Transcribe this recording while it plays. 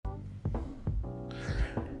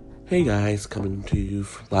Hey guys, coming to you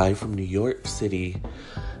live from New York City.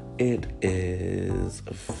 It is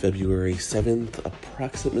February 7th,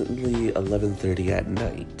 approximately 11:30 at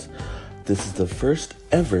night. This is the first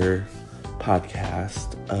ever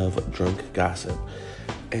podcast of Drunk Gossip.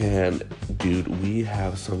 And dude, we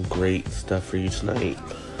have some great stuff for you tonight.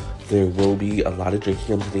 There will be a lot of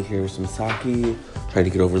drinking. I'm sitting here with some sake, trying to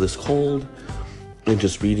get over this cold, and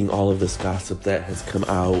just reading all of this gossip that has come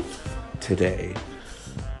out today.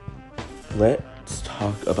 Let's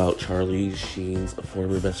talk about Charlie Sheen's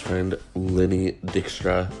former best friend, Lenny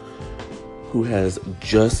Dykstra, who has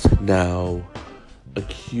just now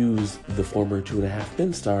accused the former 2.5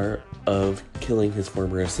 Men star of killing his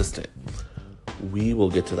former assistant. We will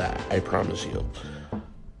get to that, I promise you.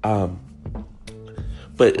 But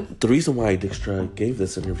the reason why Dykstra gave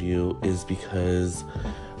this interview is because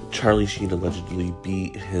Charlie Sheen allegedly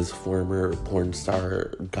beat his former porn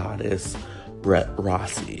star goddess, Brett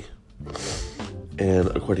Rossi. And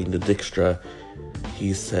according to Dykstra,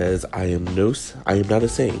 he says, I am not a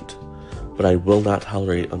saint, but I will not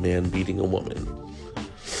tolerate a man beating a woman.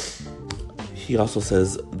 He also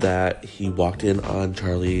says that he walked in on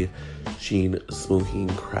Charlie Sheen smoking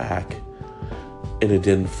crack in a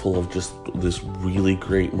den full of just this really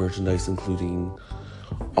great merchandise, including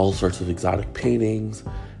all sorts of exotic paintings,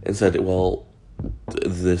 and said, well,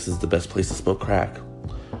 this is the best place to smoke crack.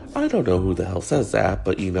 I don't know who the hell says that,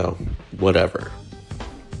 but whatever.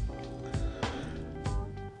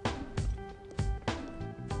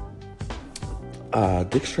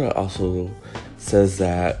 Dykstra also says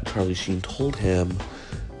that Charlie Sheen told him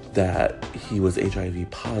that he was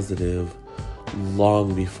HIV positive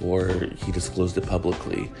long before he disclosed it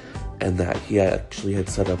publicly, and that he actually had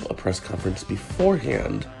set up a press conference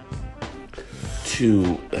beforehand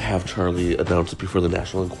to have Charlie announce it before the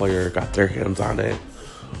National Enquirer got their hands on it.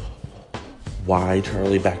 Why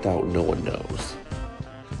Charlie backed out, no one knows.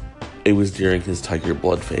 It was during his tiger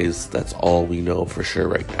blood phase. That's all we know for sure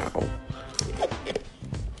right now.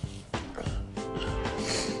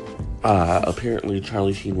 Apparently,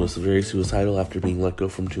 Charlie Sheen was very suicidal after being let go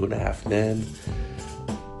from 2.5 Men.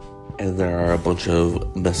 And there are a bunch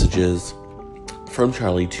of messages from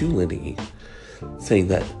Charlie to Lenny saying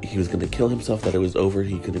that he was going to kill himself, that it was over,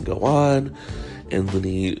 he couldn't go on. And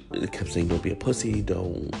Lenny kept saying, don't be a pussy,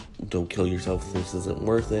 don't kill yourself, this isn't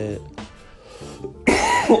worth it.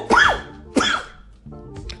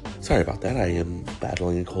 Sorry about that, I am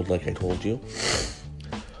battling a cold like I told you.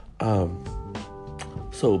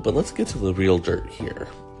 But let's get to the real dirt here.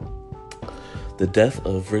 The death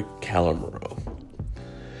of Rick Calamarow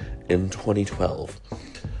in 2012.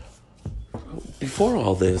 Before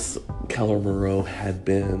all this, Calamarow had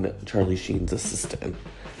been Charlie Sheen's assistant.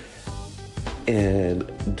 And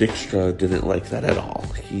Dykstra didn't like that at all.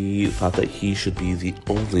 He thought that he should be the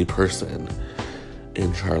only person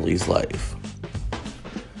in Charlie's life.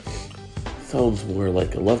 Sounds more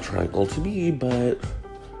like a love triangle to me, but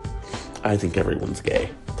I think everyone's gay.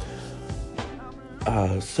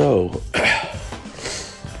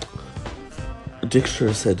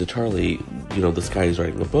 Dykstra said to Charlie, this guy is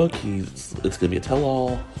writing a book, it's going to be a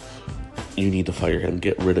tell-all, you need to fire him,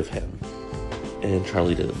 get rid of him. And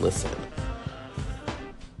Charlie didn't listen.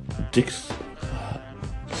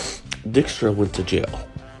 Dykstra went to jail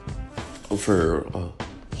for a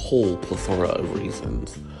whole plethora of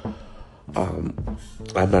reasons. I'm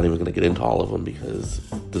not even going to get into all of them because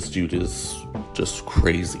this dude is just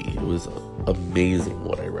crazy. It was amazing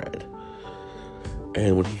what I read.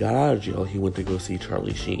 And when he got out of jail, he went to go see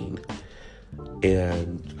Charlie Sheen.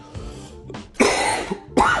 And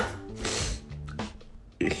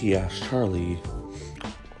he asked Charlie,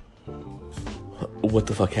 what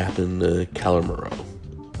the fuck happened to Calamarow?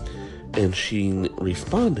 And Sheen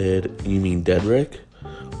responded, you mean Dead Rick?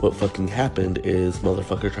 What fucking happened is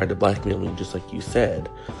motherfucker tried to blackmail me just like you said,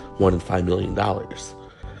 wanted $5 million.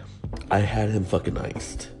 I had him fucking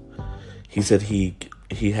iced. He said he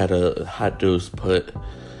had a hot dose put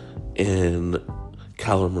in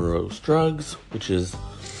Calamarow's drugs, which is,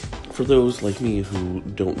 for those like me who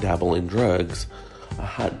don't dabble in drugs, a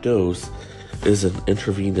hot dose is an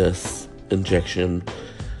intravenous injection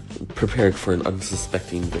prepared for an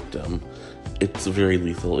unsuspecting victim. It's very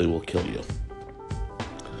lethal, it will kill you.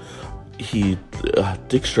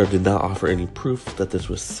 Dykstra did not offer any proof that this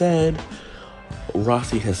was said.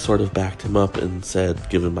 Rossi has sort of backed him up and said,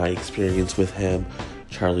 given my experience with him,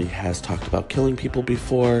 Charlie has talked about killing people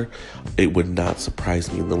before. It would not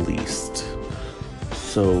surprise me in the least.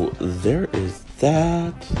 So there is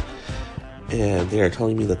that. And they are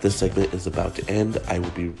telling me that this segment is about to end. I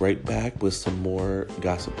will be right back with some more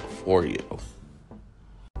gossip for you.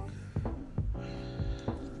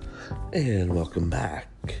 And welcome back.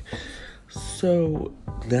 So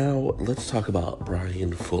now let's talk about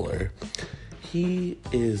Bryan Fuller. He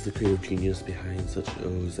is the creative genius behind such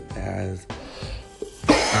shows as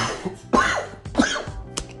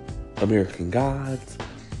American Gods,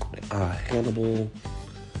 Hannibal,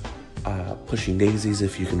 Pushing Daisies,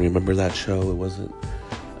 if you can remember that show. It wasn't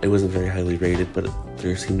very highly rated, but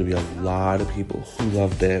there seemed to be a lot of people who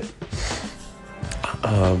loved it.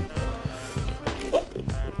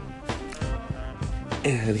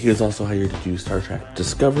 And he was also hired to do Star Trek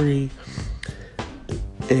Discovery.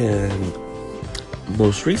 And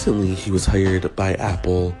most recently, he was hired by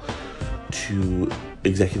Apple to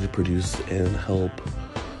executive produce and help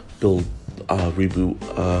build a reboot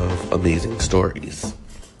of Amazing Stories.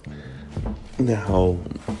 Now,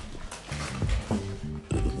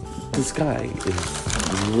 this guy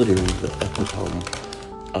is literally the epitome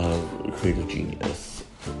of creative genius.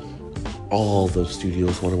 All the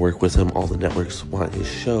studios want to work with him, all the networks want his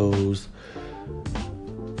shows,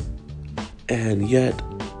 and yet,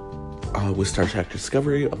 with Star Trek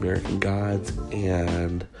Discovery, American Gods,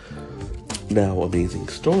 and now Amazing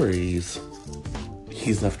Stories,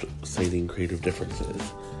 he's left citing creative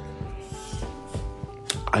differences.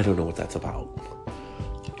 I don't know what that's about.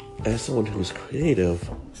 As someone who is creative,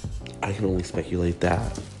 I can only speculate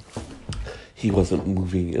that he wasn't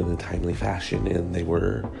moving in a timely fashion and they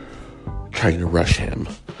were trying to rush him.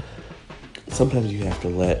 Sometimes you have to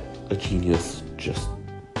let a genius just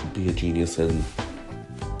be a genius and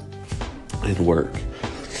work.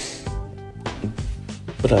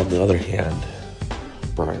 But on the other hand,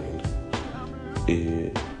 Bryan,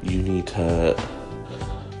 you need to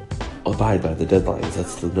abide by the deadlines.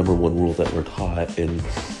 That's the number one rule that we're taught. And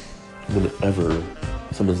whenever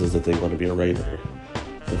someone says that they want to be a writer,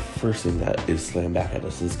 the first thing that is slammed back at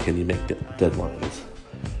us is, can you make deadlines?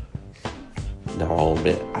 Now, I'll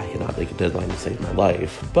admit, I cannot make a deadline to save my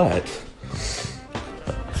life, but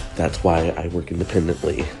that's why I work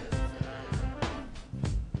independently.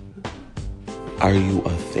 Are you a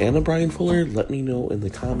fan of Bryan Fuller? Let me know in the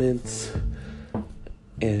comments.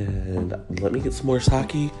 And let me get some more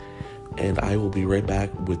sake. And I will be right back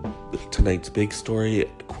with tonight's big story,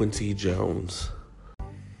 Quincy Jones.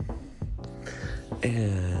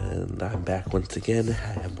 And I'm back once again.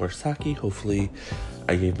 I have more sake. Hopefully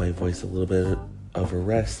I gave my voice a little bit of a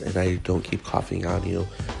rest and I don't keep coughing on you.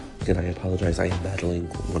 Again, I apologize. I am battling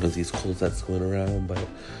one of these colds that's going around, but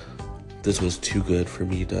this was too good for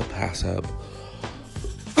me to pass up.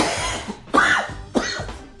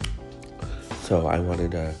 So I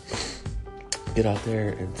wanted to get out there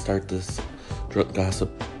and start this Drunk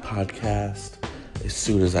Gossip podcast as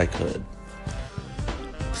soon as I could.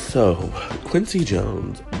 So, Quincy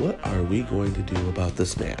Jones, what are we going to do about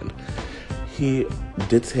this man? He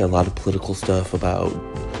did say a lot of political stuff about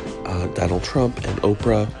Donald Trump and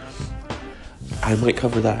Oprah. I might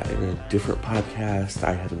cover that in a different podcast.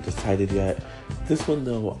 I haven't decided yet. This one,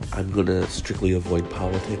 though, I'm going to strictly avoid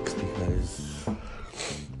politics because,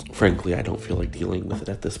 frankly, I don't feel like dealing with it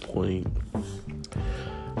at this point.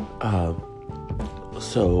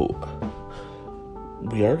 So,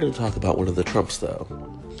 we are going to talk about one of the Trumps, though.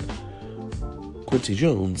 Quincy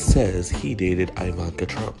Jones says he dated Ivanka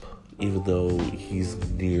Trump, even though he's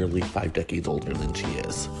nearly 5 decades older than she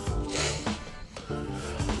is.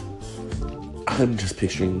 I'm just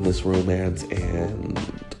picturing this romance, and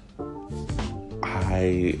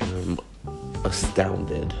I am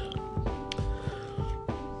astounded.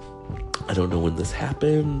 I don't know when this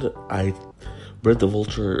happened. I read the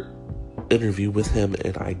Vulture interview with him,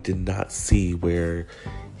 and I did not see where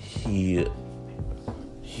he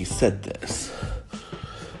said this.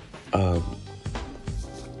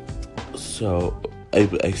 So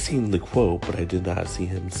I've seen the quote, but I did not see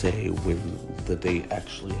him say when the date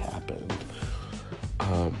actually happened.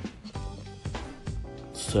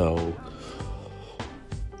 So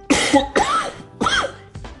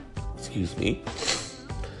excuse me.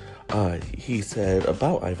 He said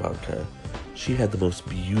about Ivanka, she had the most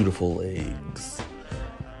beautiful legs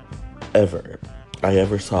I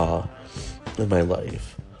ever saw in my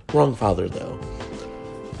life. Wrong father, though.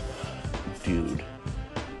 Dude,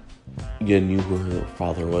 you knew who her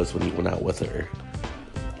father was when you went out with her.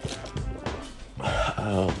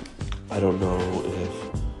 I don't know if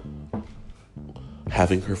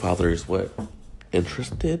having her father is what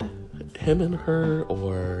interested him in her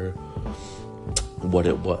or what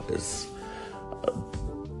it was.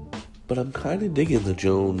 But I'm kind of digging the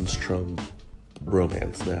Jones-Trump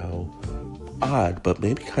romance now. Odd, but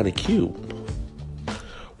maybe kind of cute.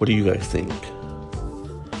 What do you guys think?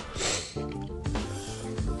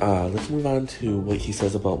 Let's move on to what he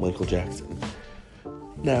says about Michael Jackson.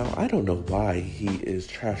 Now, I don't know why he is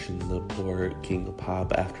trashing the poor King of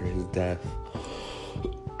Pop after his death.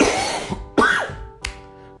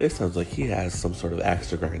 It sounds like he has some sort of axe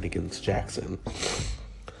to grind against Jackson.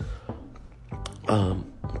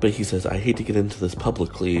 But he says, I hate to get into this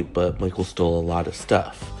publicly, but Michael stole a lot of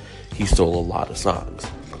stuff. He stole a lot of songs.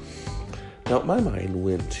 Now, my mind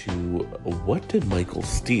went to, what did Michael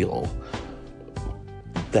steal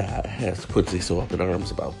that has Quincy so up in arms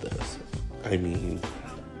about this? I mean,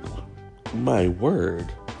 my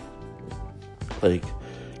word. Like,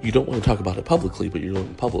 you don't want to talk about it publicly, but you're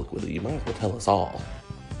going public with it. You might as well tell us all.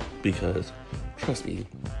 Because, trust me,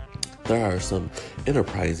 there are some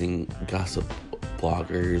enterprising gossip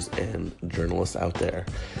bloggers and journalists out there,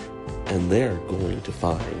 and they're going to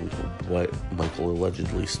find what Michael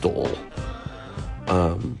allegedly stole.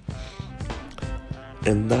 And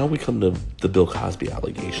now we come to the Bill Cosby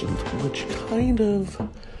allegations, which kind of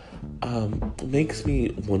makes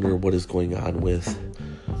me wonder what is going on with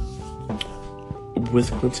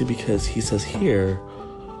Quincy, because he says here,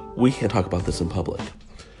 we can't talk about this in public.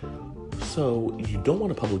 So you don't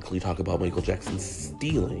want to publicly talk about Michael Jackson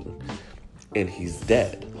stealing, and he's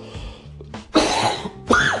dead.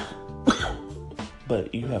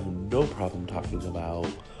 But you have no problem talking about,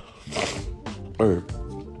 or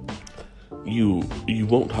you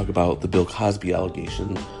won't talk about the Bill Cosby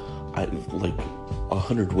allegation. Like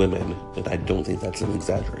 100 women, and I don't think that's an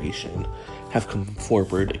exaggeration, have come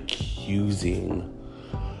forward accusing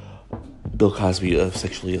Bill Cosby of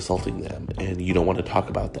sexually assaulting them, and you don't want to talk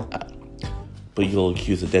about that. But you'll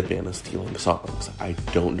accuse a dead man of stealing songs. I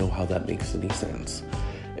don't know how that makes any sense.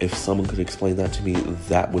 If someone could explain that to me,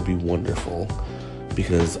 that would be wonderful,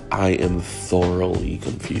 because I am thoroughly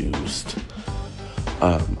confused.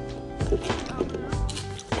 I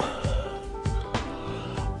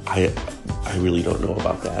really don't know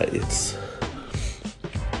about that. It's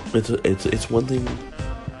one thing.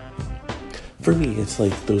 For me, it's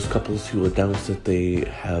like those couples who announce that they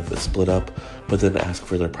have split up, but then ask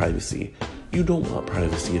for their privacy. You don't want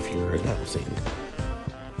privacy if you're announcing.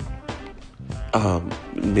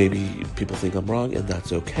 Maybe people think I'm wrong, and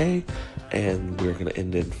that's okay. And we're going to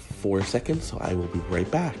end in 4 seconds, so I will be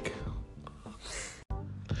right back.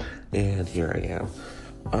 And here I am.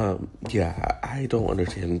 Yeah, I don't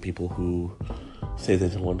understand people who say they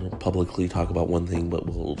don't want to publicly talk about one thing, but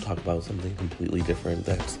will talk about something completely different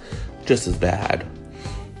that's just as bad.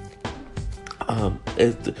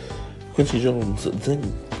 Quincy Jones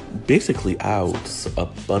then basically outs a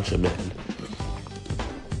bunch of men,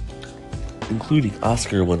 including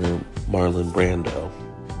Oscar winner Marlon Brando,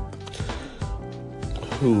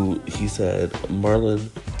 who he said Marlon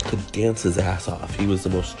could dance his ass off. He was the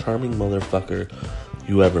most charming motherfucker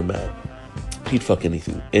you ever met. He'd fuck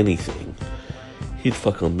anything. He'd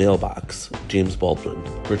fuck a mailbox, James Baldwin,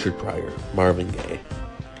 Richard Pryor, Marvin Gaye.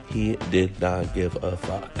 He did not give a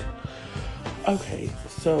fuck. Okay,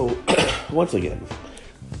 so once again,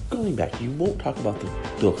 going back, you won't talk about the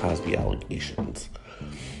Bill Cosby allegations,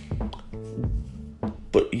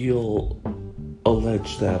 but you'll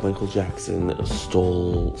allege that Michael Jackson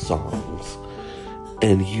stole songs,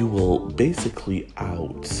 and you will basically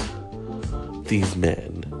out these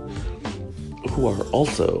men who are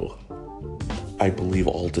also, I believe,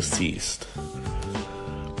 all deceased.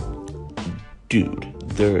 Dude,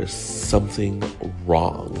 there is something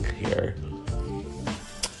wrong here.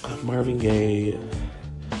 Marvin Gaye,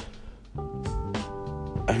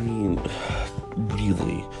 I mean,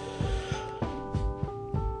 really.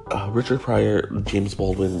 Richard Pryor, James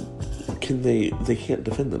Baldwin, they can't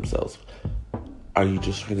defend themselves. Are you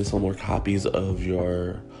just trying to sell more copies of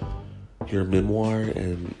your memoir,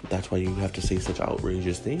 and that's why you have to say such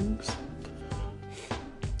outrageous things?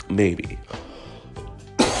 Maybe.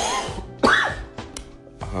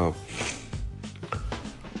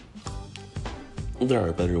 There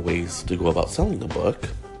are better ways to go about selling the book,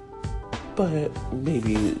 but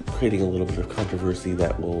maybe creating a little bit of controversy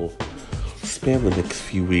that will span the next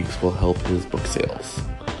few weeks will help his book sales.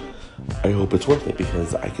 I hope it's worth it,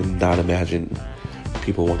 because I cannot imagine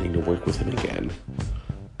people wanting to work with him again.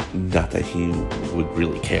 Not that he would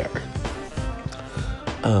really care.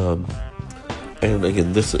 And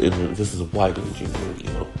again, this is a wide-ranging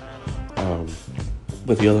review.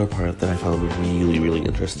 But the other part that I found really, really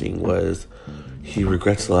interesting was he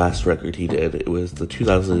regrets the last record he did. It was the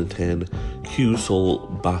 2010 Q Soul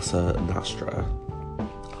Bossa Nostra.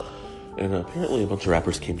 And apparently a bunch of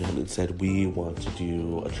rappers came to him and said, we want to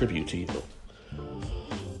do a tribute to you.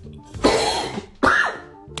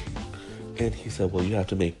 And he said, well, you have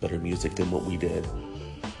to make better music than what we did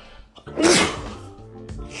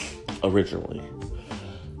originally.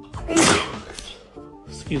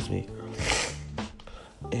 excuse me.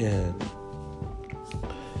 And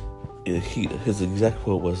his exact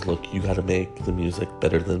quote was, "Look, you gotta make the music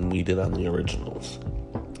better than we did on the originals."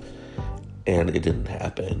 And it didn't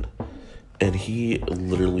happen. And he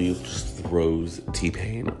literally just throws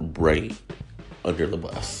T-Pain right under the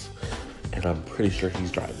bus. And I'm pretty sure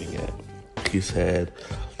he's driving it. He said,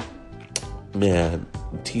 "Man,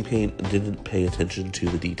 T-Pain didn't pay attention to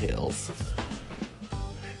the details."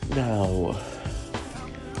 Now,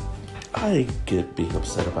 I get being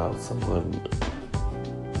upset about someone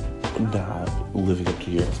not living up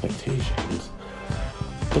to your expectations,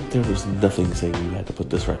 but there was nothing saying you had to put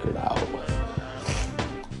this record out.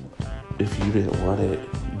 If you didn't want it,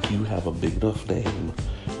 you have a big enough name,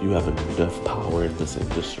 you have enough power in this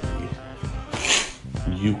industry.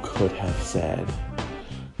 You could have said,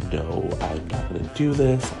 "No, I'm not going to do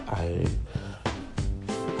this.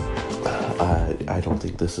 I don't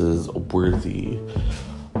think this is worthy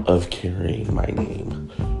of carrying my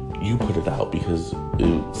name." You put it out because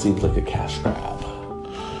it seems like a cash grab.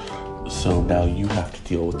 So now you have to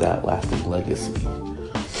deal with that lasting legacy.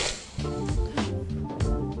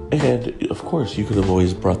 And of course, you could have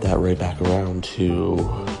always brought that right back around to,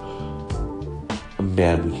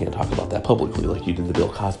 "Man, we can't talk about that publicly," like you did the Bill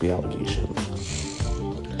Cosby allegations.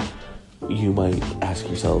 You might ask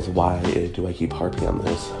yourselves, why do I keep harping on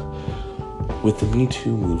this? With the Me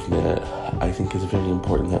Too movement, I think it's very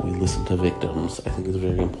important that we listen to victims. I think it's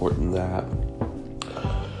very important that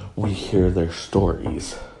we hear their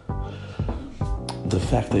stories. The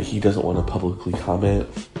fact that he doesn't want to publicly comment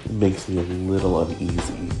makes me a little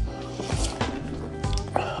uneasy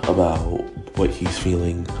about what he's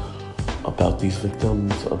feeling about these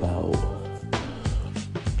victims, about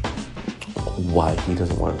why he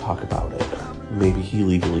doesn't want to talk about it. Maybe he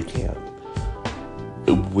legally can't.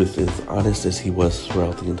 With as honest as he was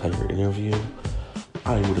throughout the entire interview,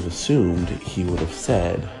 I would have assumed he would have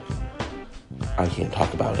said, "I can't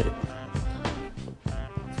talk about it.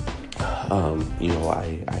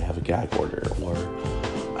 I have a gag order," or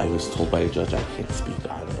 "I was told by a judge I can't speak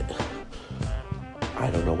on it." I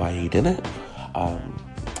don't know why he didn't. All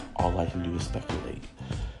I can do is speculate.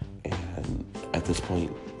 And at this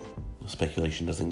point, speculation doesn't